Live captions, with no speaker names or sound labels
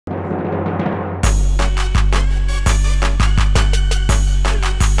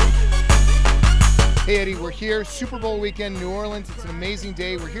Hey Eddie, we're here, Super Bowl weekend, New Orleans. It's an amazing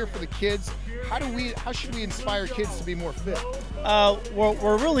day. We're here for the kids. How should we inspire kids to be more fit?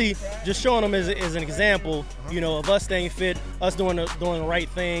 We're really just showing them as an example, of us staying fit, us doing the right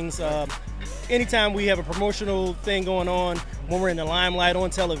things. Anytime we have a promotional thing going on, when we're in the limelight on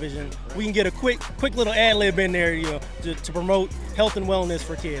television, we can get a quick little ad lib in there, to promote health and wellness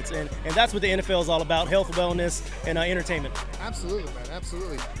for kids, and that's what the NFL is all about: health, wellness, and entertainment. Absolutely, man,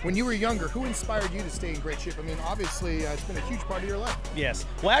 absolutely. When you were younger, who inspired you to stay in great shape? I mean, obviously, it's been a huge part of your life. Yes.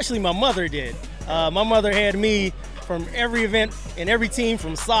 Well, actually, my mother did. My mother had me from every event and every team,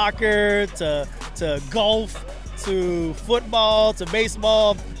 from soccer to golf to football to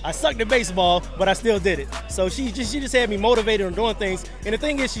baseball. I sucked at baseball, but I still did it. So she just had me motivated on doing things. And the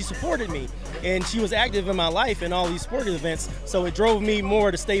thing is, she supported me, and she was active in my life in all these sporting events. So it drove me more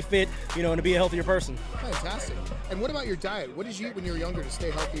to stay fit, and to be a healthier person. Fantastic. And what about your diet? What did you eat when you were younger to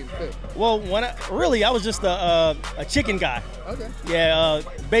stay healthy and fit? Well, I was just a chicken guy. Okay. Yeah,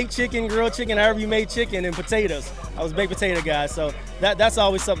 baked chicken, grilled chicken, however you made chicken, and potatoes. I was a baked potato guy, so that's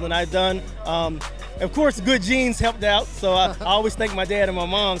always something I've done. Of course, good genes helped out, so I always thank my dad and my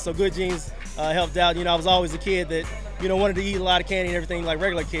mom, so good genes helped out. I was always a kid that, wanted to eat a lot of candy and everything like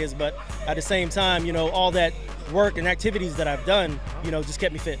regular kids, but at the same time, all that work and activities that I've done, just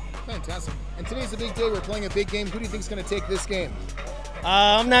kept me fit. Fantastic. And today's a big day. We're playing a big game. Who do you think is going to take this game?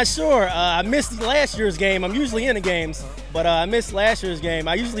 I'm not sure. I missed last year's game. I'm usually in the games, but I missed last year's game.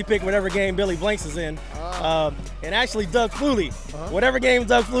 I usually pick whatever game Billy Blanks is in. And actually, Doug Flutie, whatever game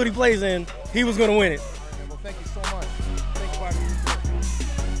Doug Flutie plays in, he was going to win it.